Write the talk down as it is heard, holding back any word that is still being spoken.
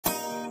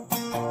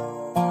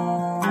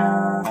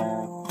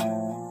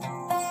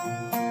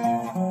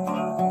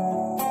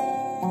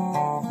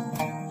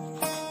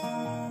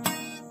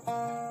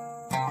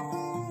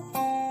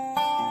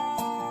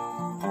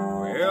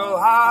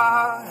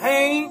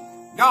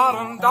got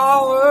a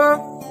dollar,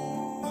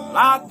 but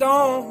I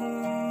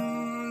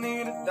don't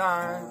need a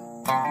dime.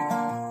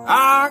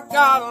 I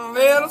got a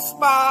little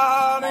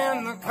spot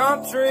in the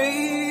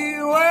country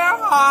where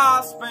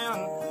I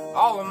spend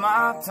all of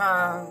my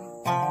time.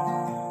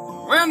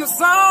 When the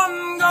sun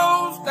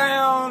goes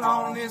down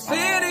on this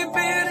itty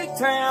bitty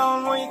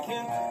town, we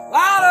can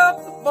light up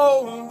the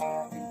bowl and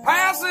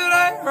pass it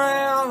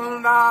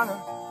around.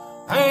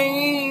 I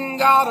ain't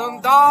got a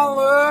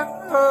dollar,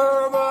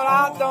 but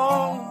I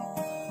don't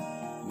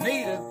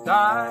need a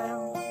dime.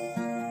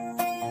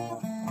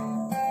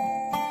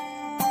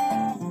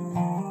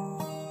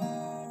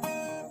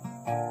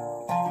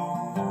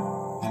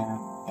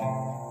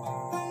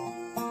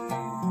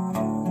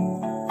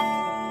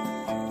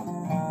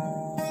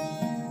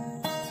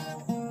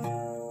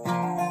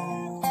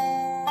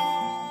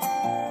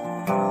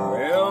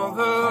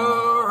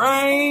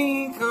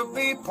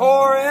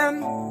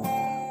 Pouring,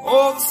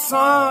 or the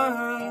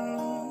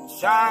sun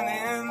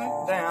shining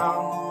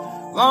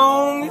down.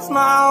 Long as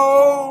my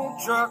old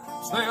truck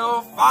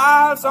still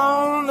fires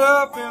on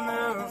up and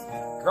there's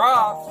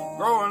crops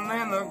growing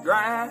in the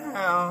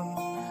ground.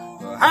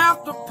 We'll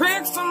have to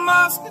pick some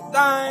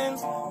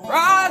muscadines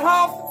right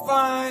off the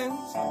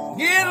vines,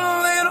 get a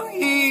little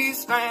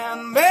yeast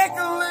and make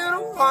a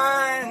little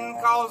wine.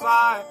 'Cause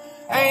I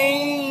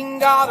ain't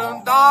got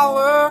a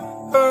dollar,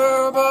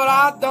 but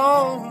I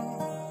don't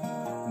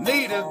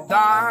need a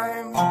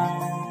dime.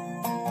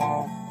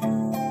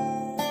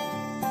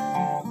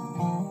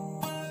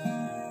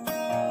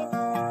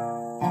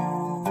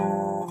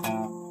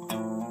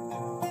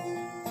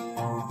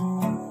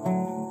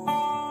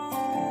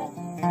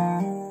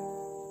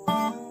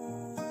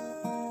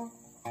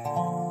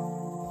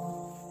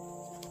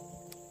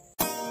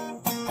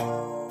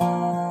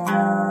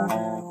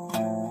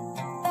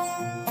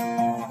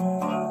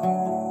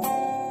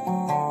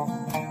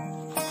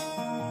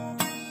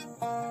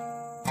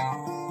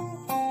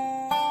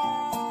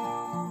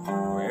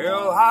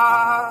 Well,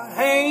 I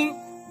ain't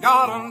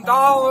got a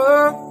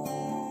dollar,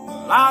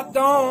 but I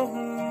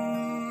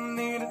don't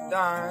need a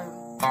dime.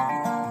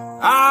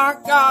 I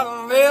got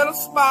a little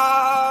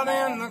spot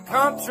in the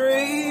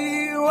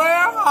country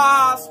where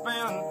I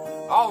spend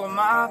all of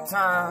my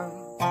time.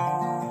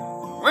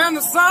 When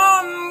the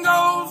sun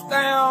goes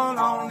down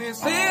on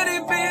this itty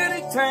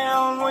bitty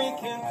town, we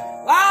can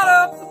light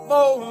up the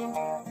bowl and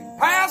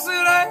pass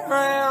it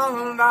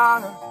around.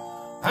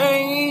 I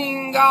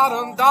ain't got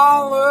a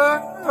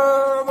dollar,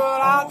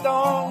 but I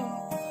don't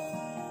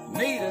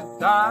need a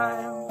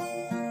dime.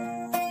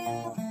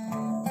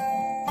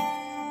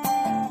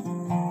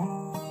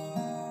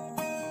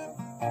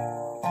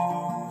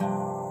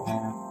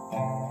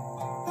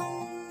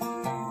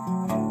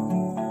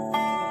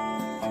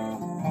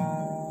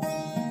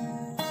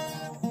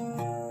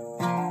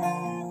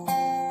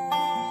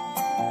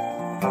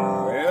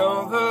 Well,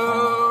 the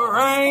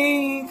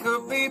rain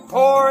could be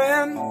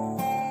pouring,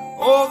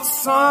 or the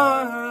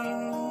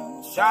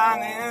sun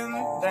shining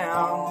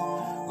down.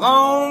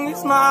 Long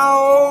as my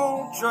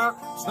old truck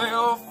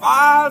still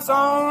fires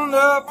on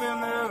up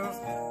and there's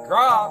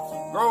crops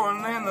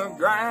growing in the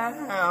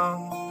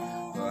ground.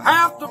 We'll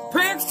have to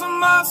pick some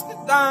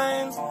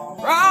muscadines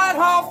right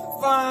off the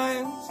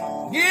vines,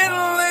 get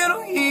a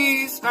little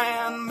yeast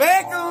and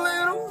make a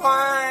little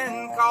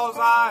wine. 'Cause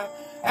I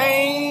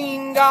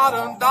ain't got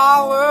a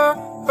dollar,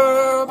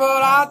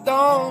 but I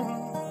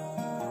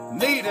don't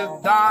need a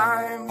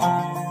dime.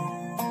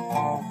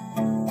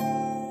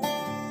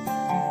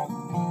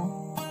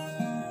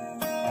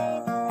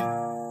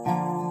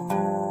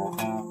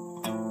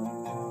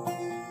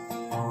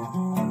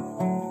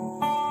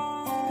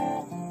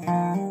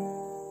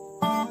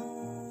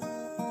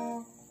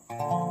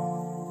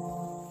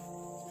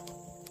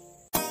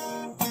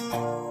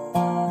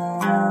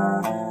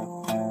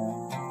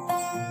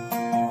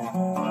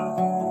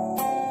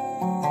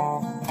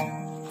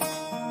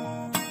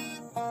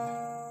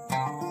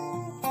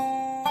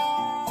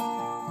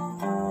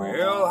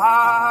 Well,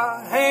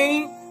 I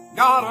ain't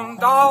got a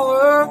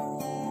dollar,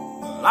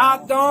 but I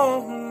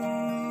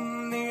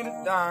don't need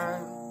a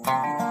dime.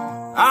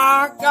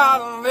 I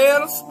got a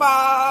little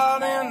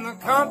spot in the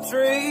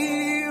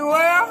country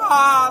where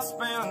I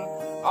spend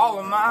all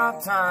of my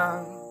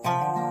time.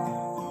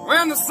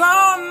 When the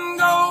sun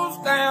goes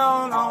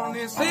down on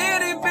this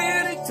itty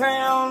bitty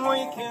town,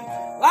 we can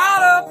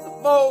light up the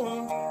bowl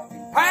and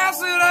pass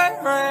it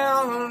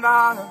around.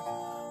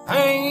 I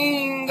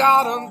ain't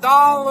got a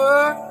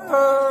dollar,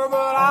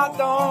 but I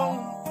don't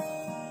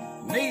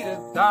need a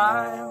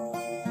dime.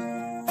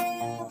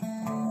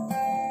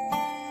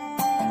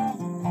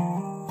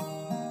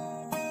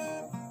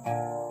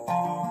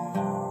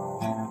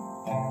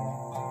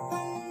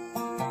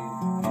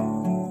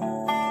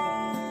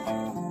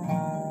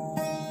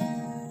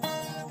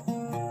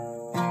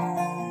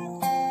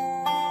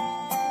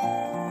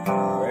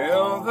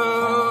 Well, the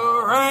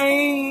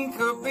rain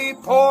could be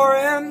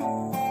pouring,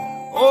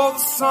 or the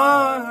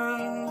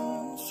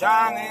sun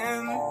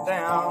shining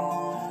down.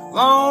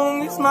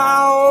 Long as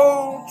my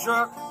old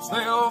truck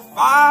still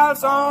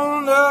fires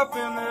on up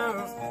and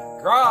there's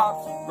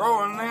crops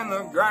growing in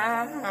the ground.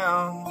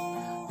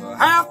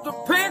 have to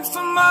pick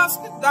some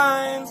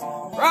muscadines,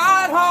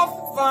 ride off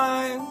the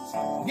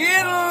vines,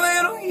 get a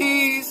little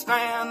yeast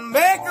and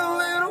make a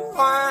little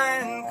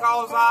wine.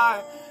 'Cause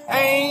I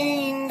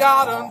ain't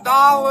got a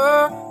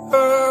dollar,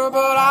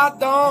 but I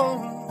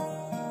don't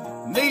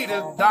need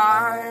a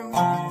dime.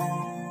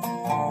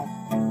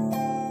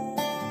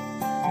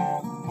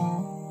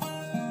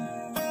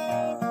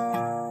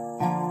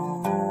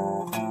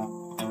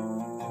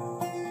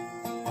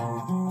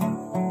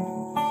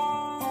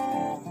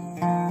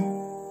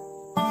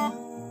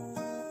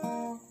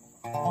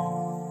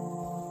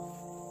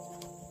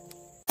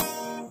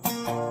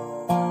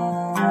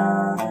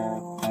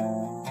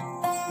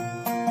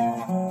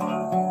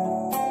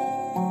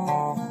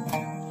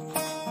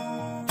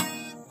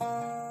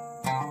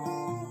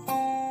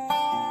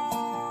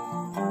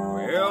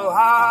 Well,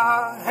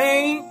 I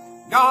ain't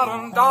got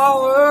a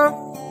dollar,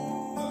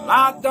 but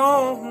I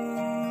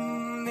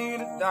don't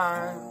need a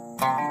dime.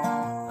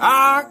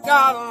 I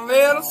got a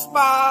little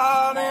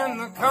spot in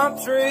the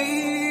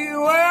country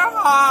where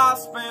I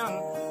spend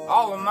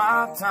all of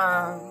my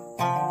time.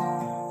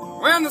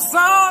 When the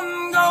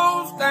sun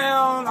goes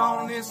down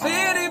on this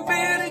itty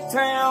bitty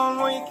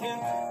town, we can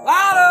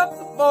light up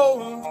the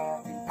bowl and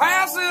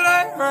pass it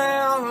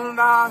around.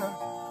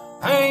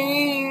 I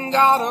ain't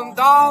got a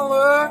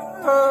dollar,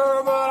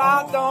 but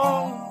I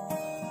don't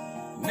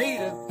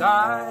need a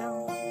dime.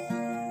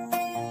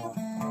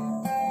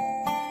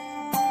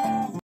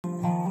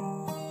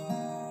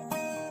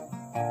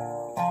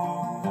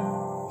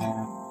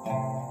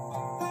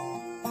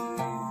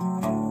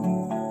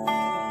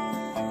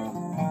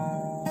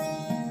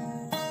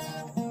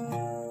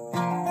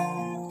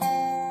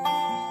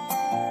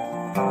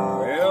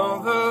 Well,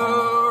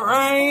 the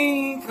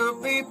rain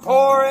could be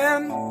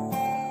pouring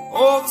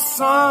or the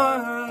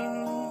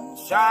sun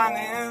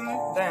shining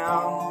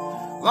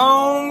down,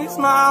 long as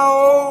my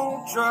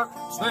old truck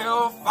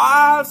still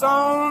fires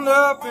on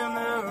up and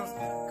there's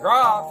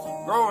crops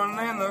growing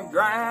in the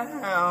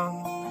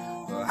ground.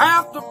 We'll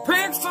have to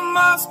pick some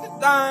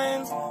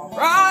muscadines,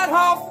 ride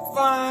off the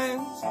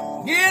vines,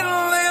 get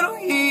a little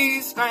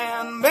yeast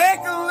and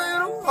make a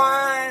little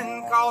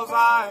wine. 'Cause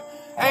I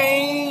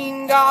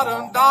ain't got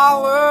a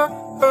dollar,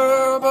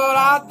 but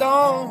I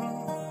don't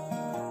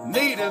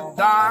need a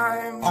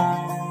dime.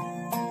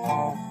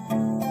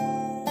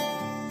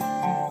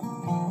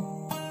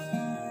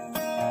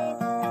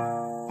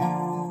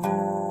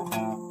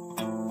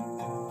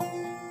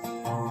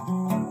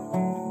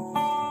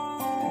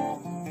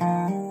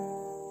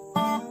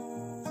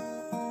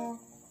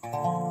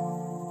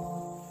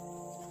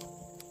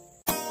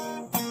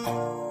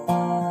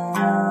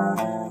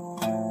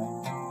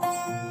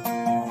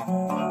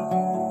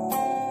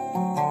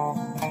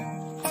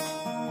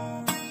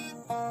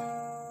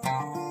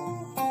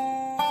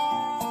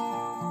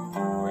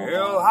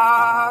 Well,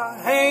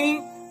 I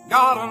ain't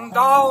got a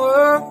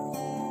dollar,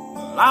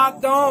 but I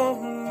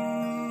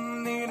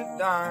don't need a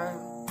dime.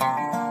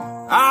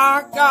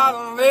 I got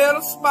a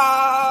little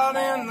spot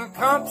in the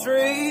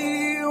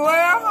country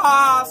where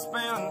I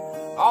spend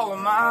all of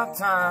my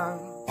time.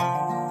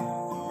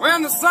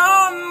 When the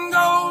sun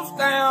goes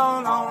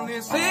down on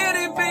this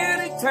itty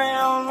bitty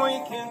town, we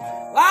can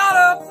light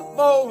up the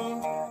bowl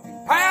and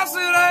pass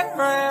it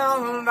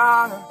around.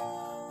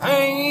 I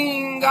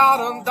ain't got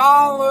a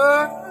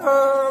dollar,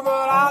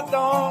 but I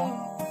don't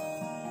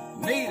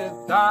need a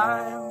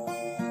dime.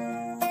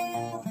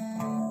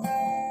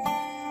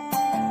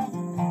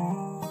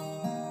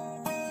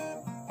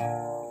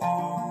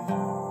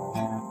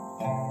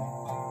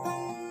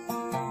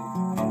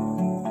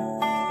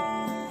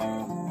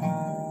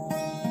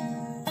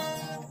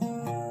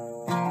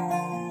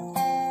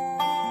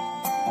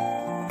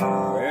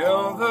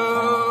 Well, the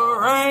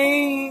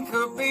rain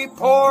could be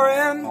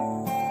pouring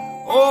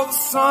or the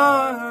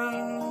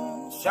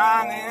sun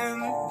shining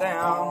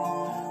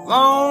down,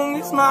 long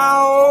as my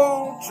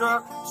old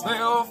truck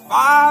still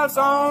fires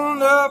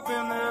on up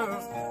and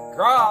there's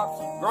crops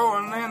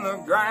growing in the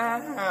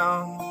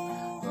ground.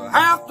 We'll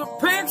have to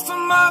pick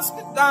some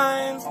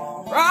muscadines,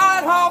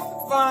 ride off the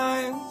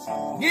vines,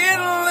 get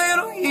a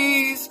little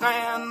yeast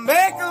and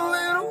make a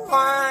little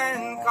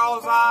wine.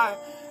 'Cause I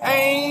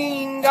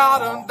ain't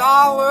got a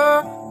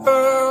dollar,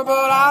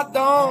 but I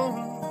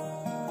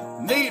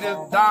don't need a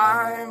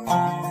dime.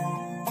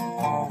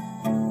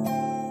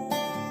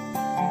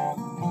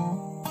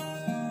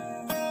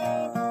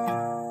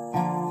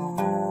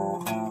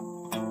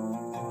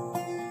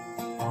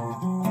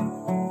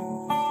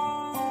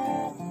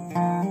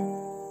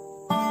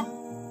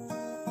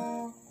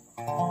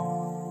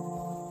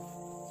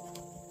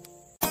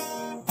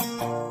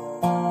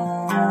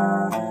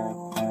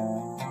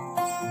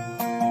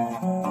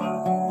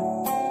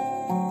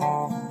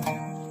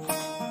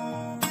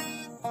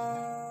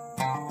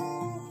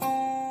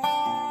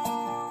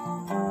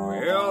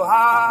 Well,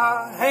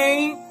 I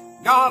ain't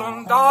got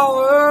a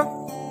dollar,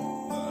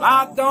 but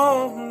I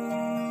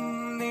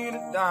don't need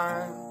a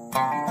dime.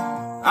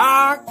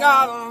 I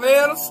got a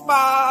little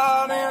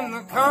spot in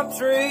the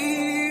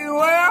country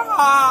where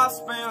I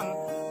spend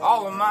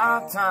all of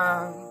my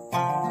time.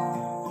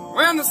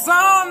 When the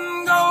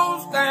sun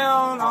goes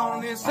down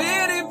on this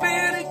itty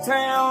bitty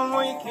town,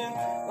 we can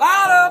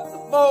light up the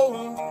bowl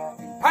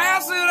and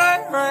pass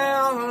it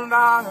around.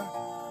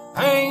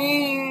 I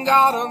ain't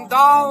got a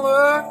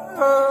dollar,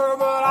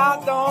 but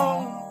I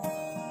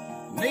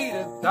don't need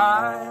a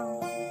dime.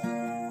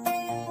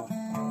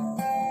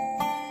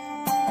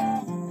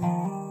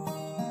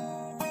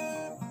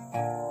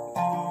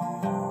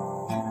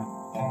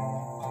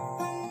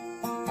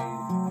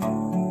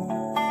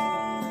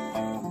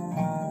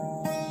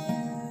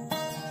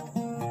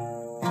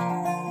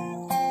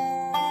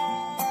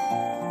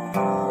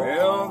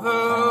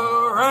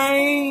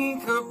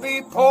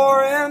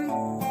 Pouring,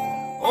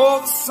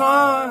 or the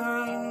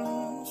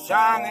sun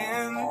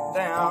shining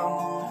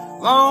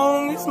down.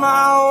 Long as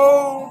my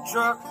old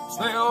truck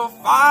still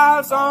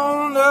fires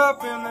on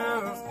up and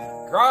there's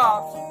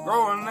crops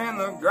growing in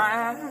the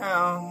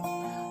ground.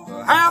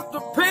 We'll have to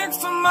pick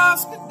some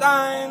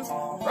muscadines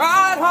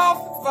right off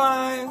the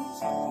vines,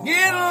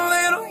 get a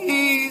little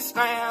yeast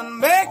and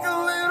make a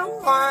little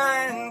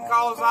wine,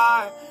 'cause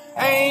I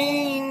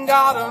ain't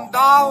got a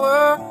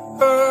dollar,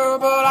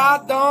 but I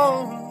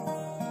don't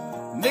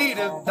need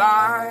a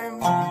dime.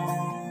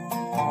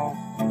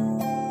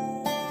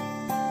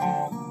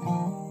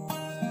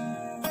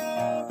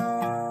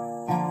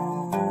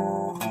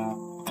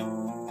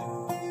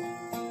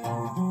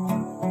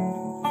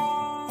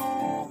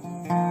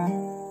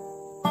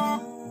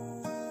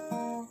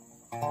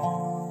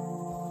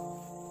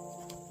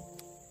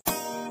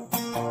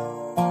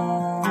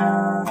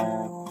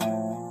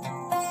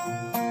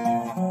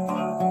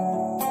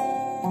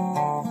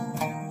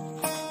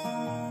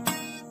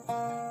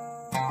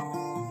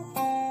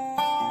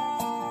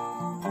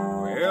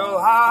 Well,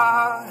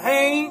 I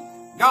ain't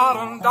got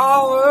a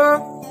dollar,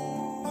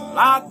 but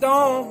I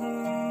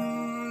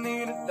don't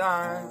need a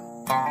dime.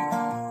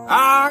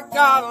 I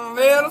got a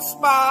little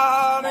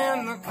spot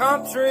in the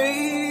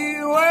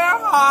country where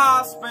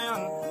I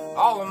spend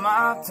all of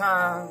my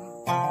time.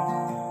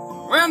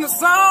 When the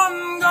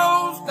sun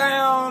goes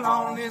down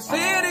on this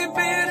itty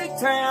bitty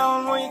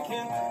town, we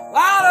can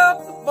light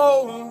up the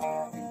bowl and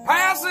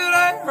pass it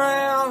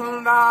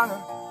around.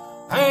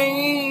 I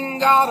ain't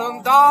got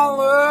a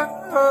dollar,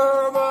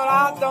 but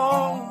I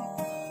don't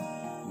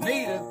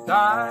need a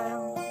dime.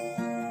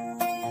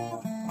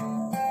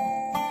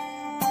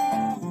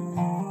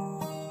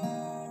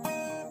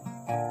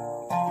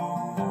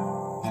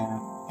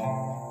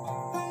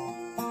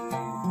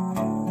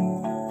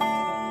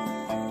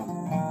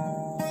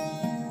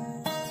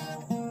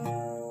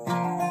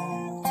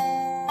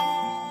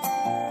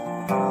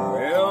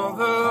 Well,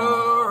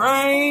 the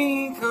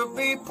rain could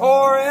be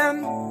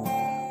pouring,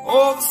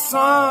 or the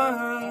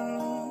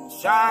sun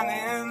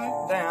shining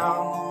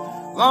down.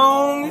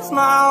 Long as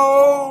my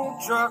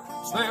old truck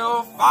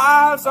still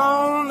fires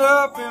on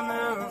up and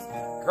there's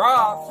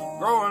crops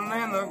growing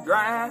in the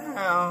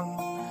ground.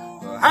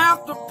 We'll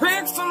have to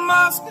pick some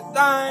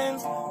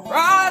muscadines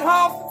right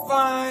off the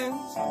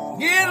vines,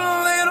 get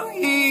a little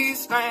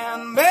yeast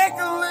and make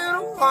a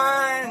little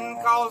wine,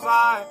 'cause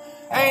I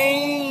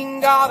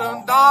ain't got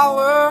a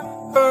dollar,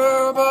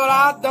 but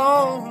I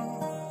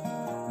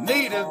don't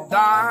need a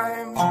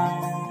dime.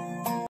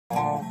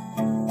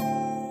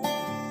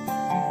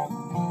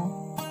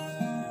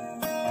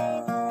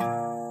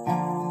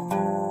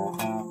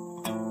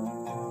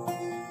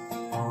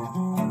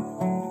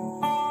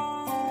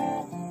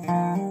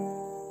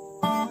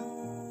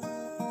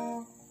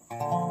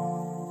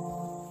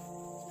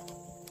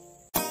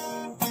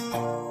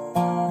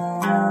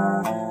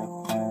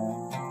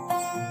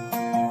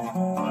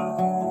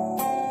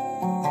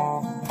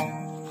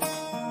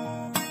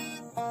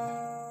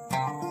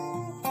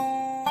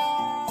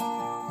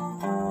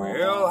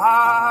 Well,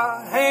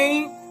 I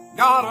ain't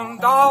got a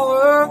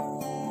dollar,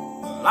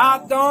 but I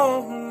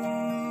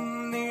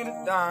don't need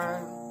a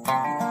dime.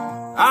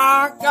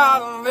 I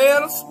got a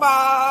little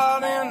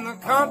spot in the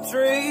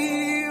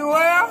country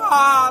where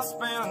I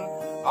spend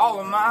all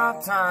of my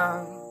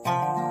time.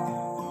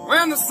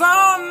 When the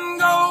sun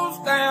goes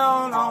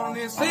down on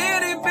this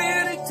itty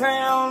bitty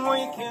town,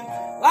 we can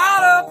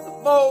light up the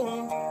bowl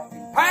and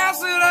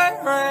pass it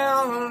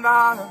around.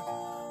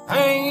 I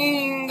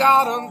ain't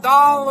got a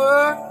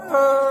dollar,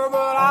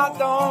 but I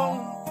don't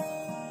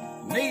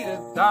need a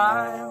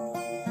dime.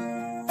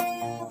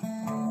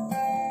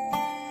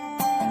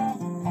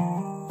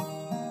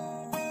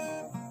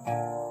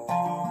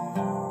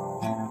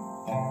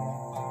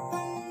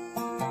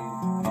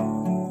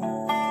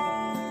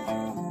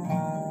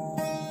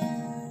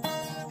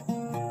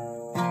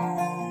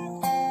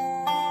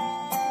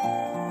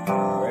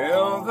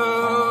 Well,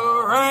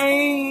 the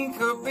rain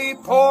could be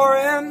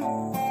pouring,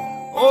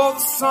 or the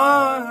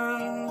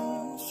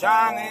sun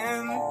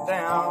shining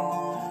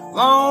down.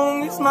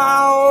 Long as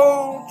my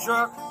old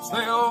truck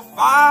still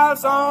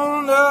fires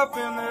on up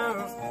and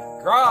there's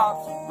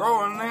crops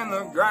growing in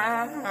the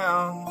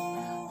ground.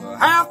 We'll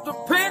have to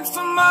pick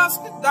some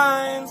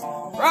muscadines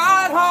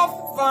right off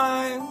the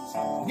vines,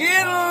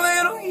 get a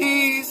little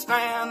yeast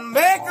and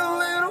make a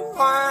little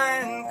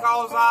wine,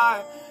 'cause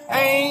I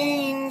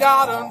ain't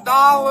got a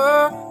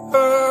dollar,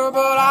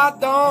 but I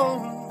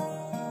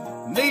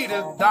don't need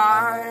a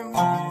dime.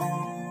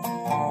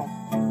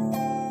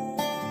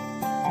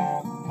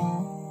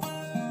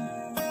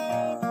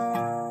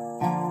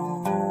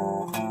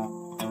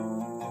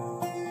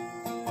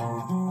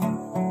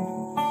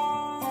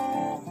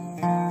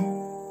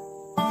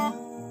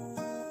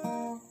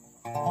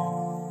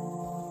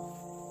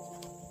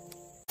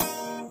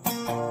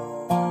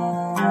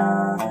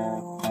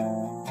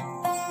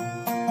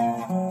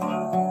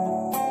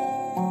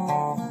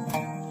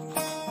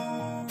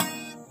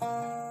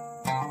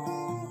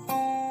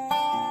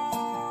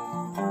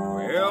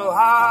 Well,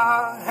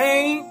 I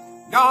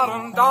ain't got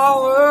a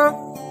dollar,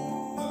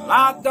 but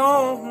I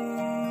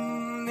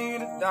don't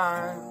need a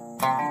dime.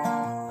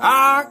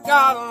 I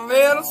got a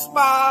little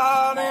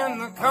spot in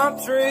the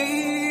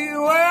country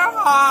where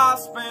I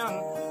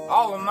spend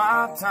all of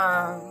my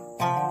time.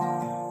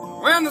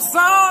 When the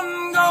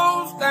sun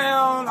goes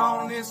down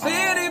on this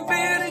itty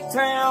bitty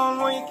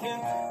town, we can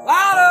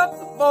light up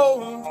the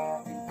bowl and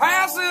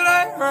pass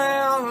it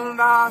around.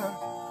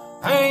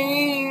 I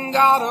ain't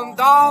got a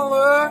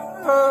dollar,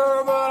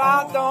 but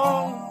I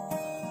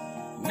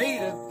don't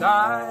need a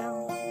dime.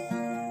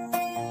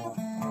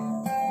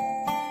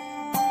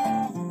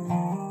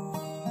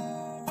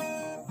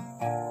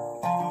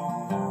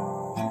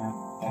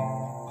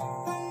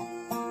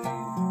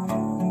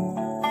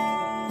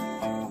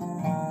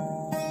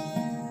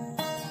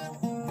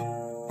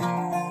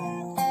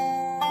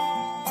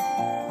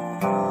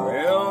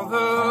 Well,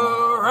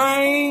 the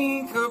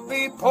rain could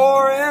be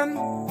pouring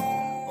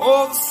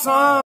or the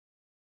sun.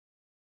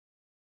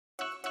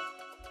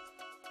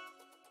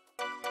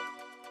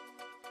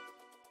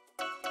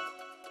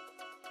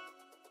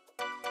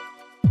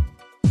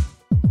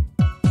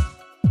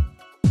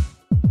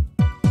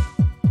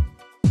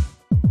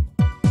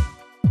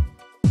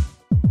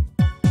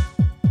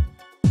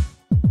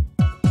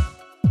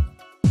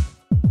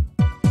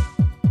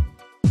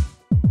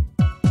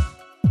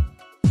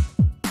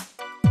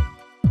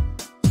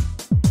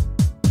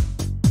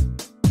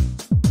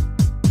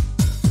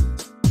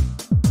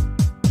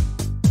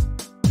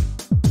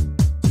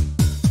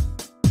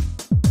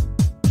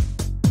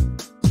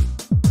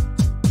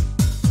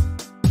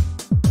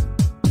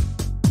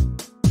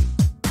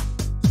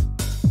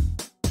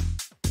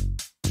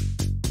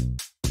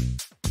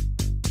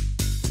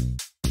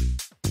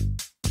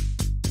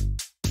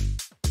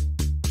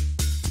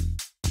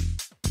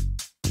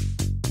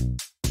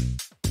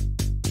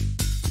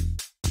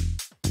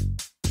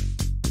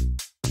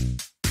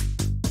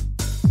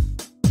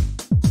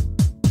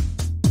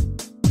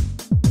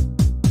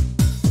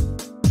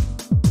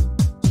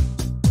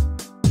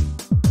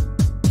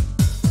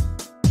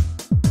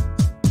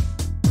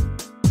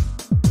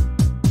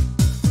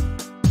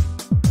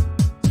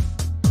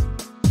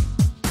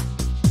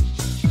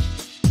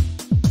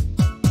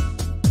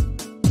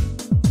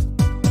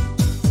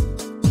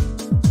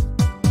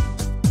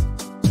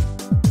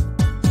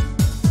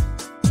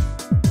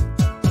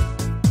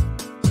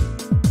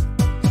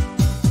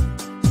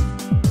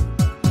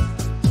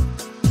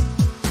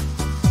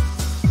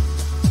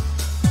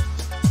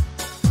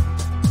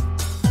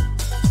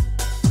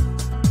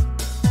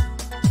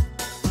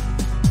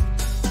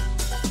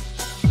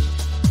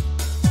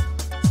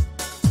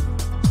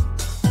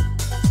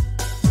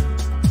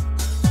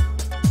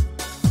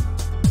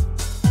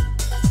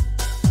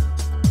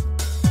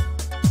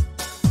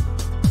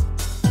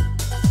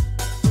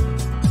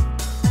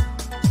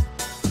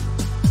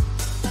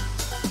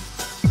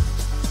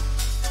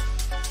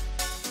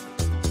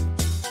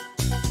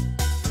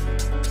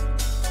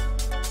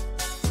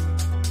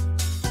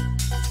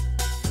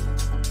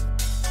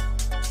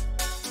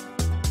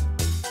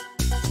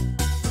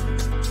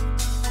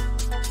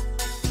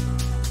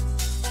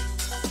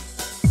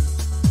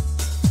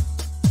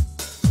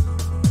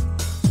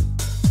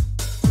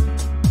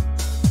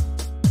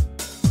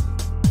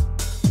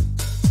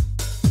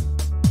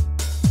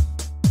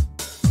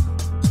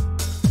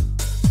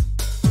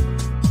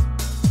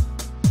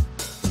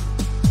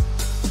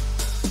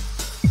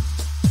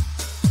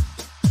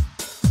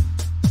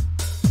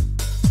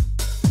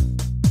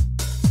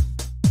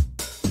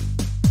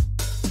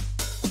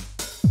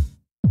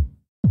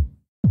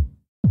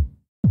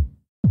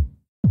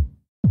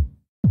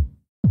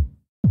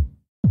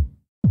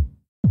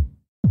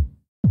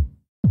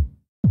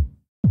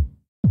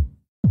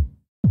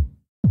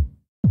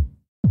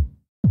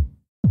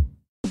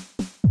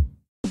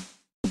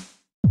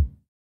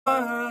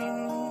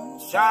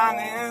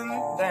 Shining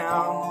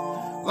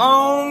down,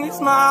 long as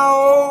my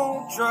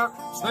old truck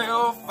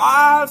still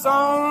fires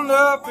on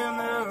up and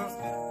there's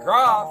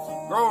crops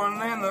growing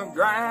in the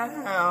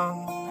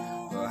ground.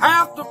 We'll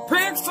have to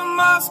pick some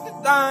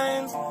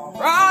muscadines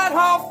right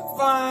off the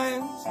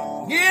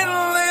vines, get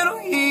a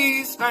little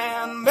yeast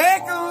and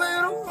make a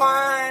little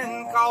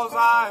wine, 'cause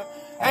I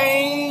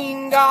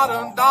ain't got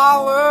a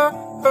dollar,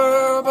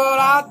 but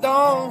I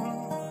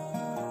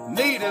don't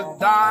need a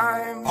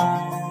dime.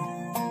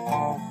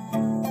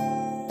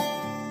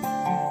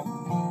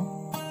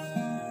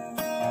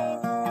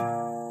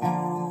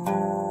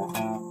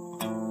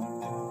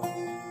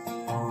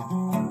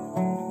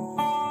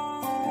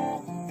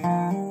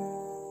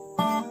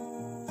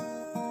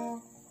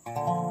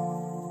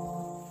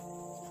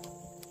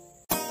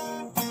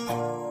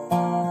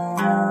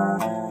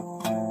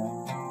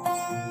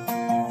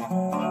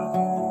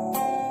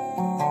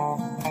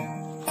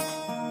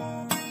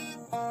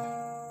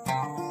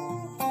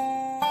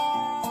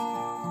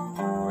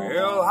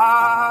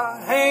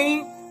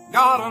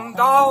 got a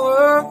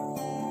dollar,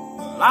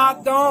 but I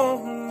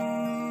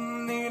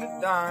don't need a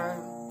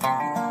dime.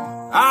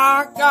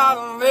 I got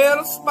a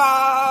little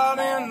spot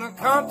in the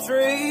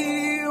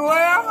country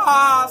where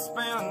I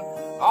spend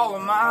all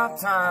of my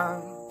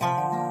time.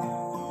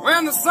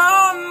 When the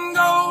sun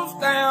goes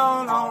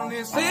down on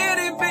this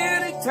itty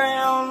bitty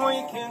town, we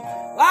can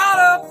light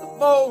up the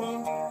bowl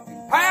and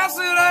pass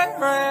it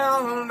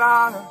around.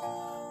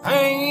 I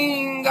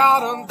ain't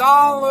got a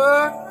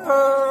dollar,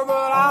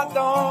 but I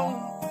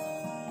don't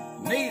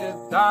need a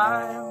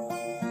dime.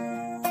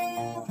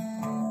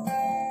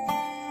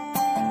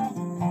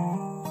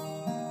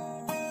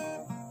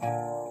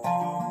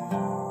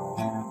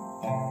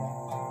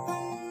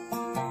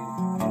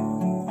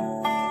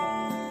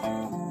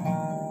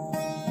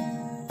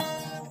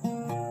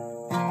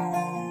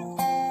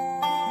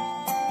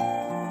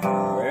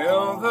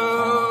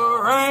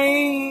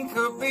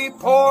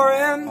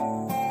 Pouring,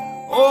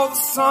 or the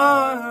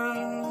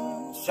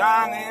sun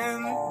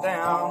shining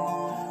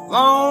down.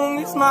 Long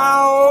as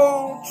my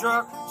old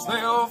truck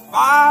still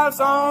fires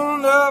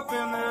on up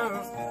and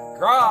there's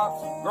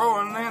crops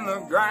growing in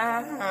the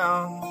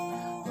ground.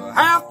 We'll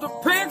have to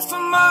pick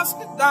some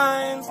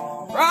muscadines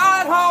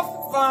right off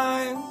the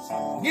vines,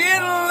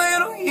 get a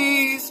little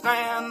yeast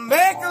and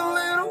make a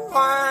little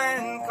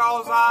wine,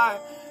 'cause I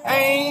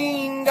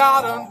ain't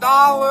got a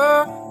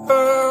dollar,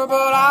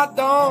 but I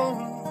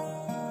don't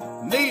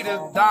need a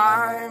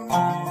dime.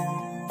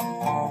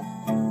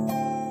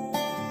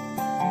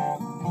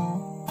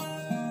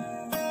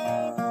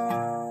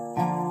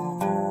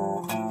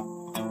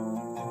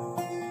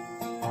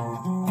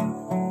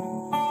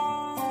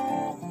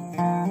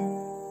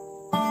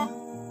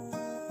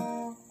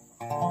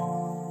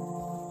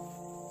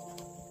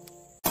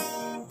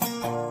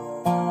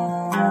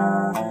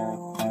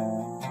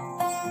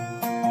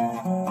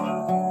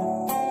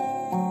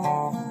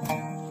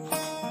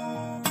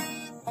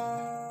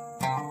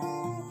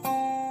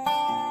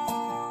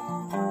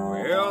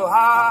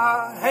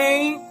 I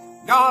ain't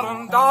got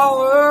a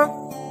dollar,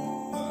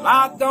 but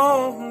I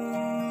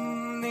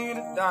don't need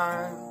a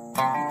dime.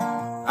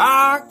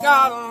 I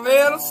got a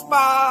little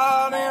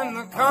spot in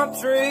the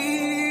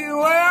country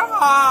where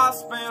I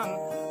spend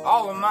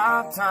all of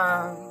my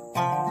time.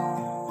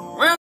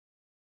 When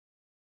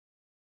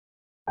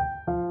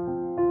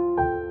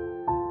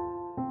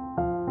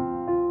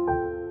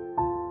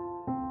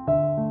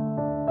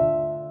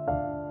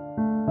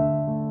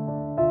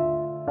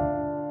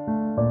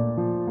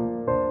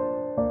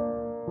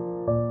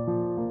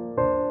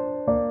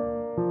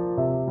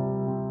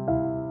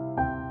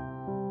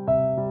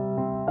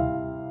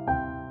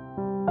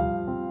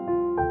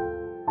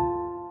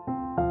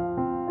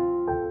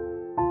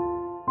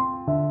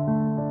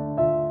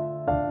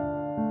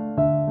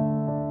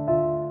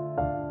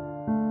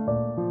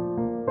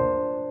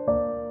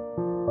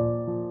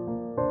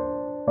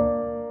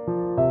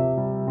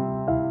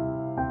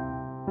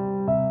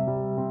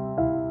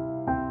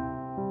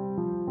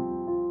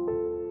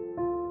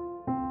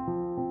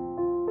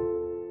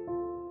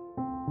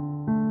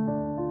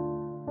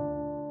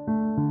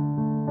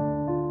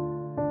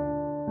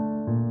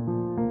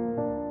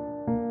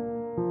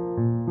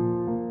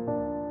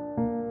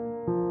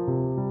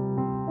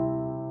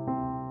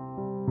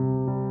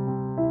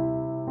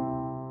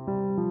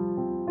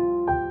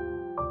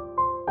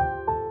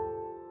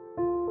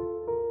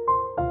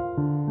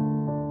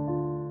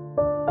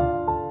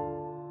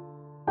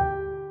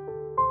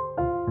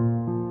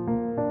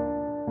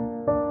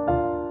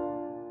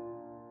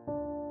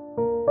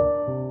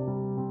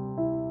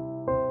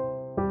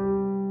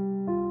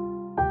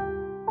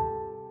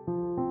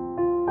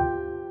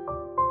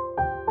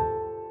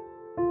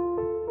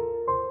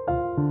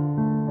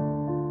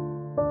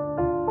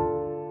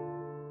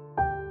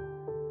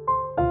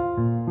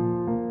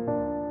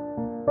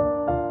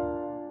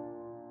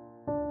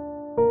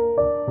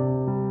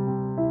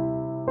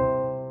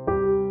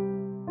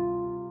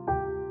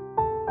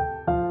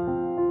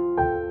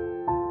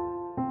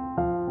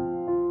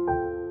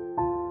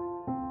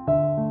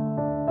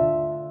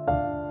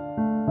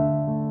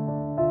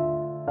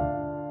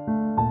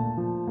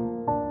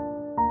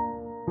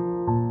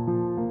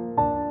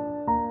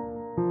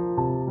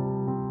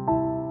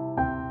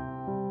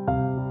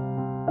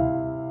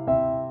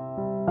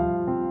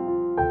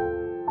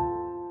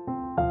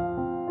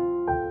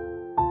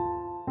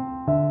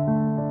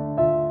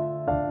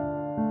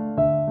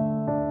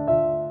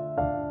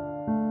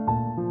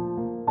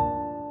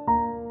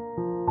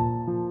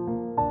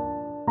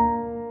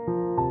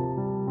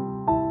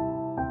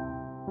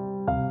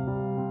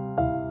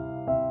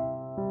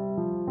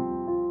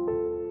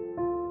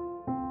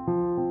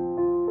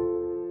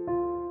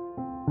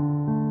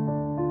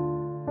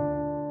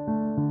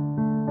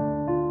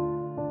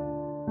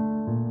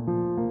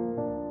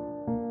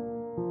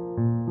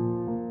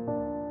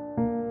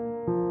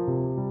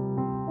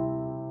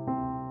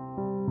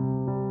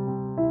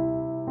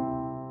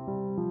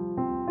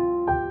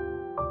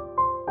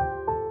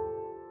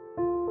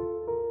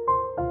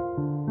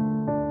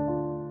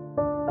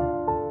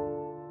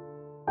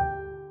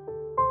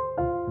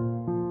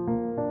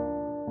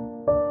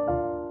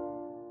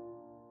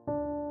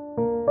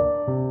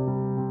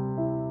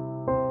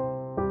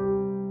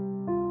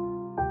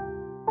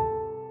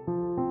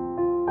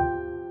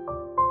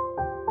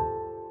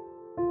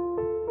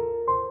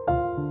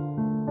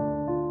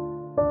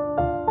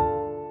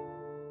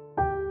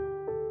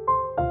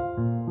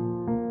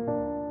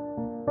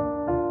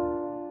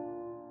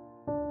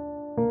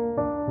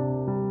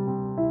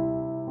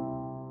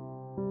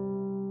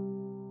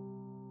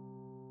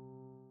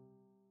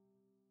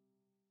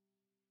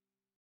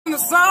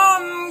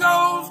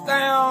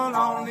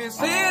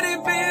this itty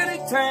bitty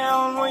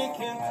town. We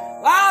can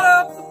light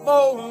up the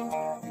bowl and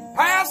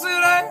pass it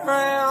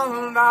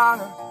around.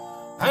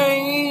 I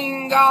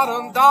ain't got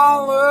a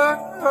dollar,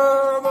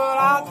 but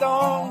I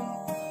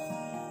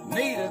don't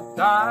need a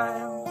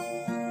dime.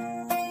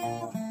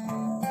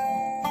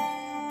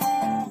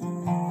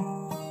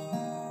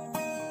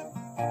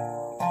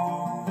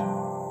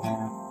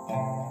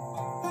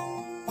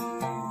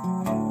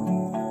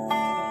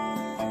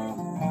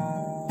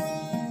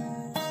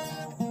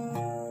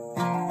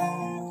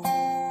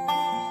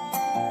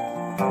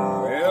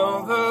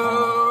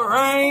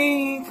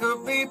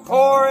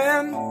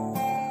 Pouring,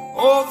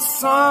 or the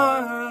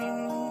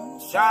sun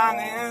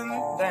shining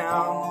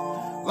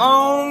down.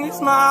 Long as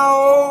my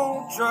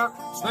old truck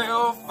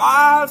still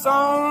fires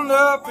on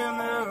up and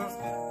there's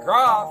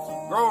crops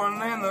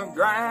growing in the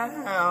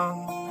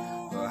ground.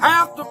 We'll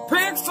have to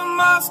pick some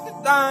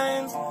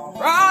muscadines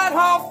right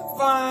off the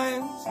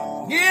vines,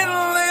 get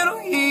a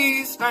little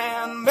yeast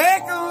and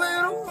make a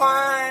little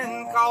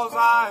wine. 'Cause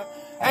I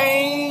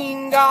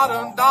ain't got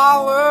a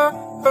dollar,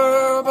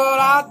 but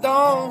I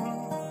don't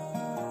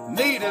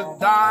need a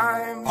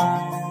dime.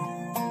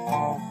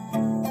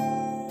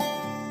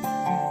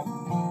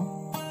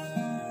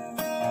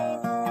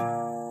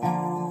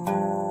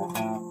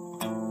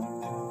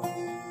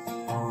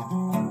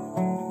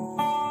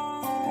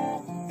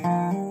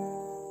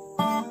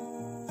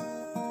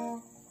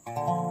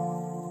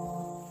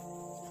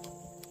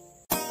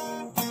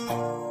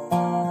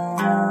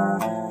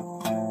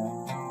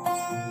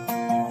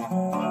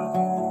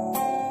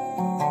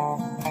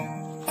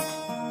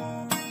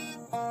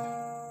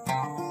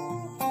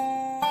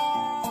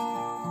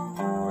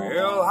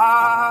 Well,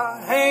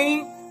 I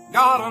ain't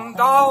got a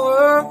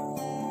dollar,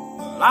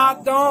 but I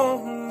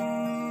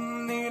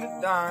don't need a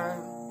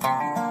dime.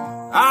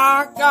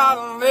 I got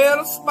a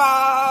little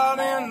spot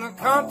in the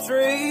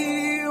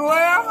country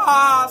where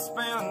I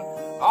spend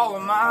all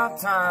of my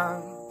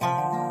time.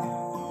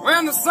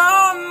 When the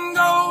sun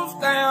goes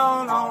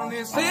down on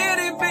this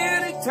itty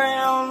bitty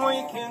town, we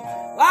can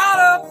light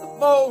up the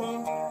bowl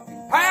and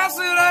pass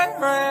it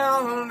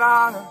around.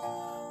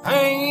 I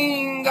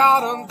ain't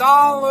got a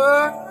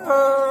dollar,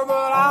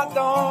 but I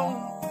don't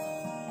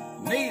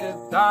need a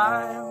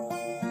dime.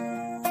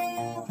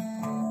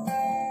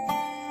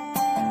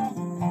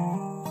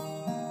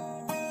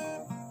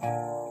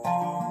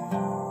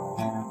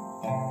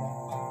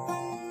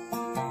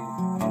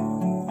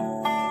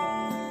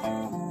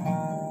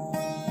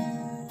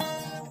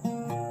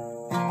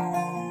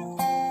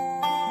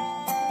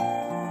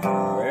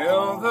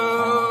 Well, the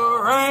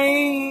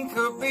rain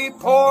could be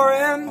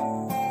pouring,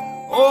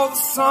 or the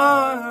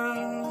sun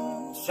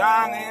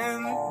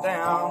shining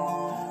down.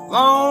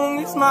 Long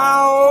as my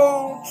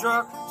old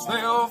truck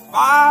still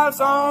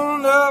fires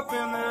on up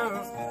and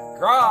there's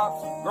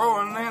crops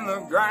growing in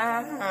the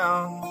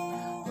ground.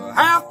 We'll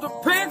have to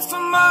pick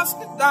some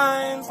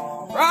muscadines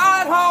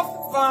right off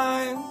the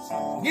vines,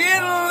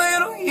 get a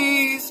little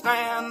yeast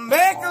and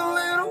make a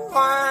little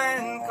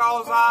wine.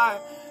 'Cause I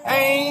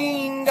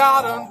ain't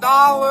got a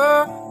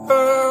dollar,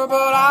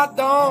 but I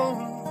don't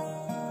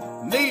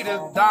need a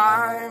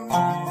dime.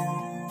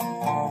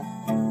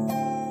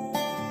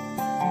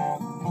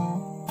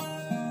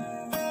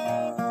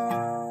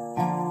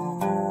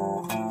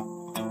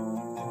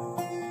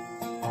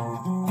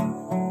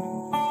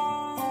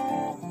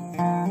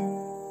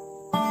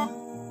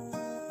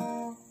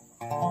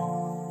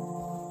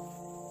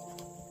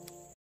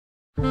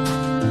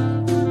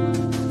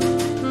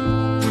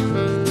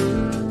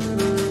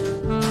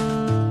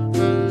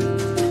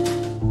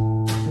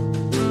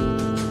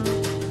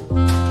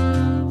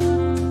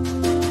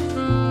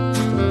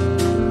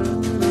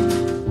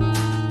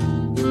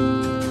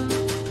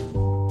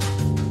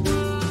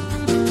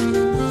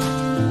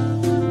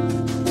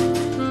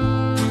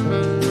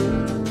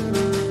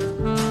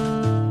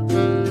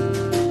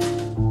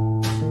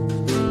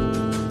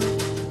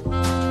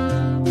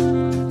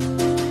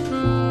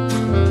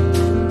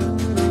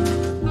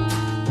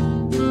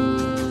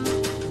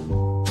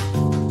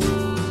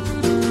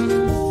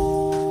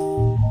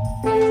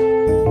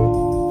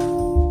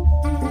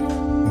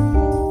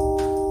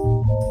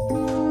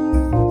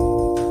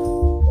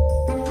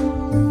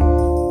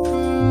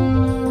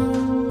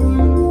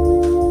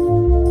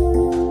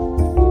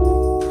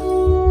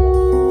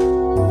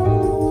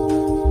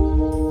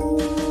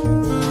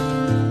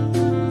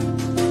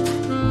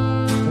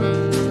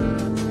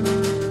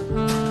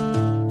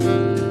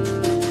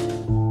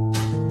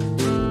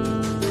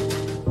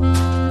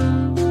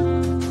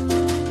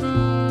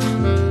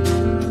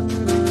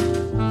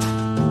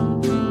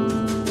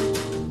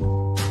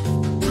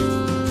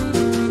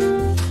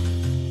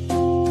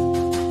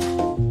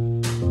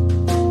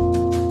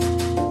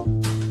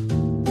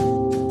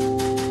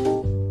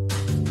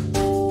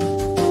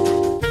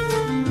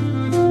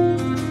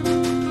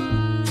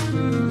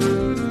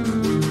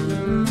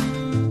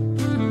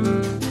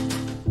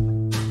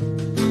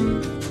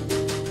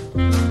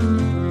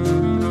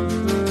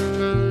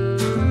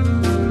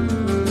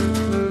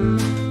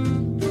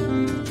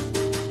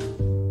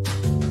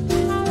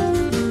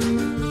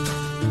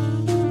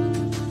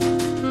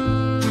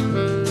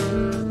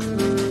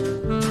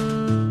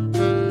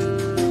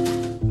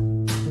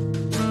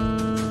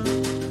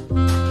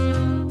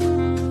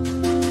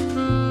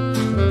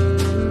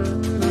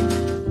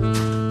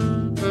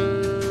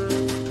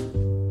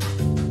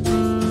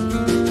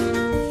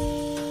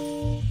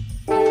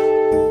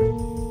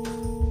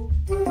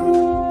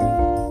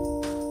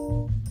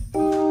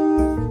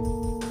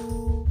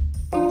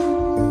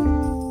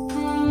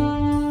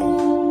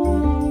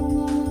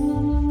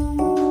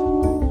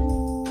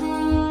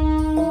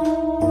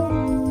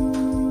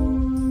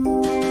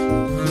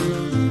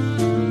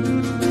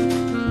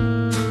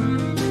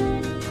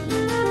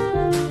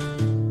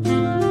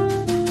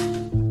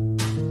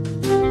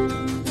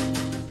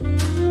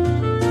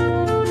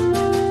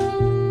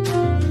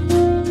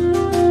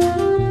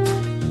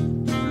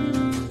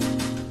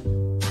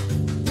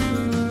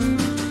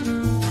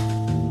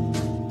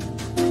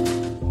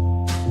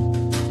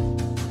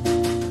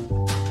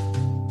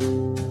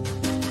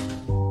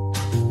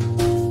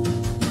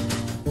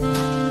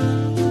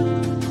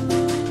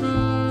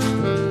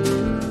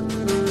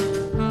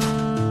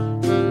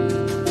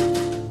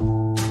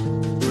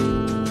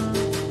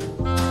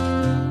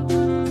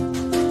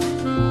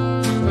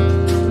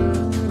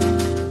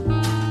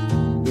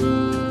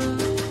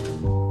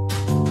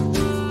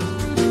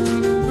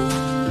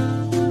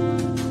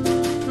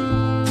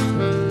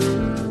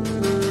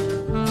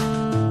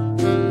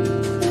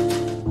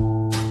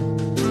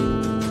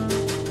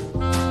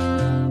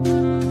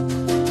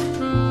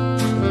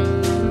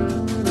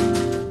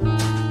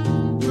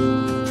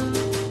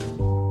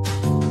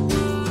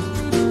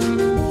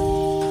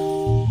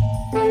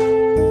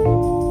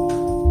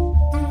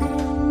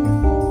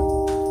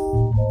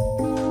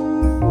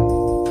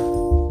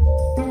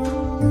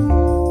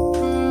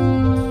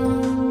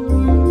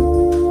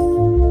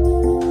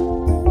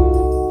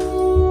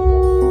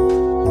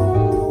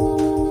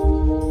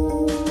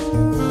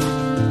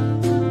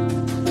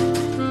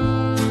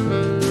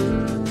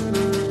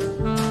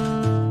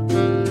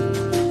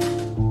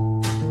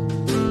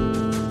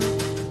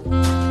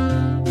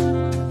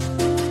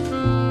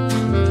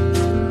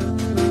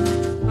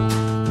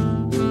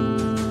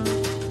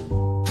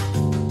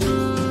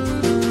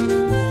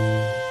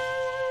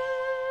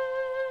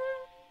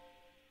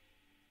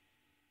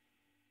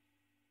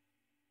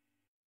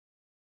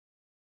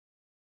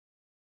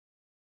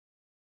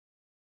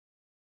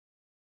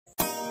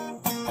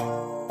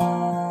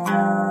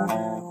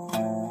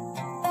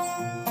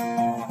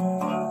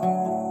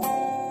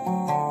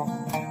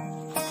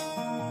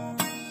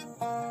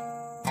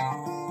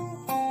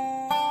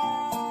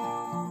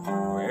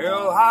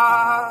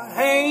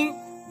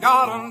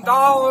 got a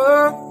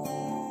dollar,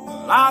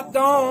 but I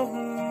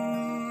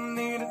don't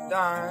need a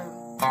dime.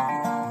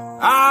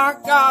 I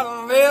got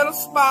a little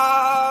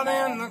spot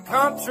in the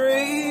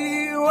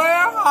country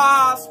where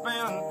I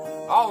spend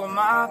all of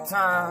my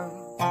time.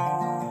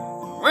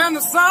 When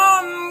the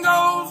sun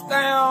goes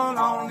down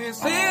on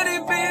this itty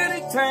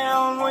bitty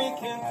town, we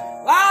can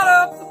light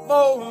up the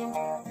bowl and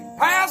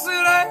pass it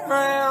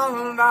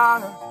around.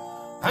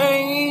 I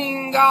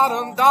ain't got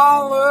a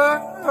dollar,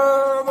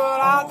 but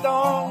I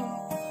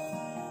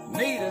don't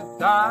need a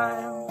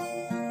dime.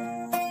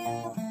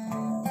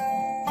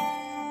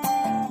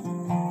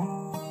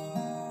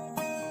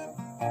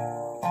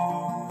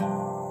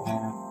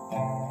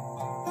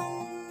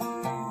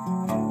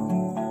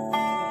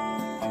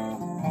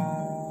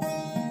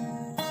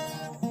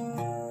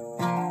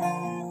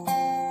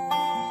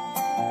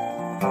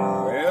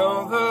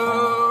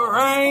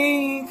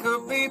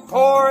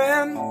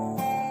 Pouring,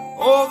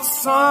 or the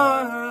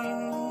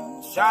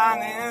sun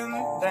shining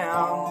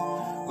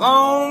down.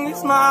 Long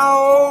as my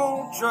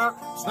old truck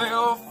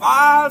still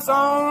fires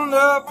on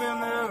up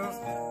and there's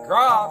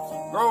crops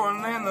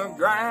growing in the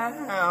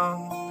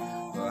ground.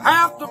 We'll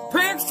have to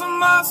pick some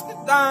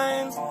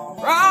muscadines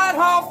right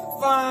off the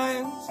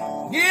vines,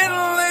 get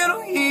a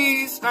little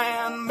yeast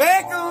and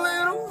make a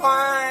little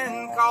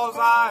wine. 'Cause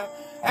I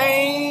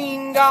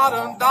ain't got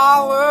a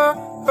dollar,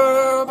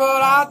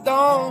 but I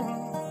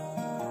don't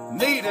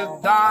need a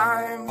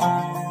dime.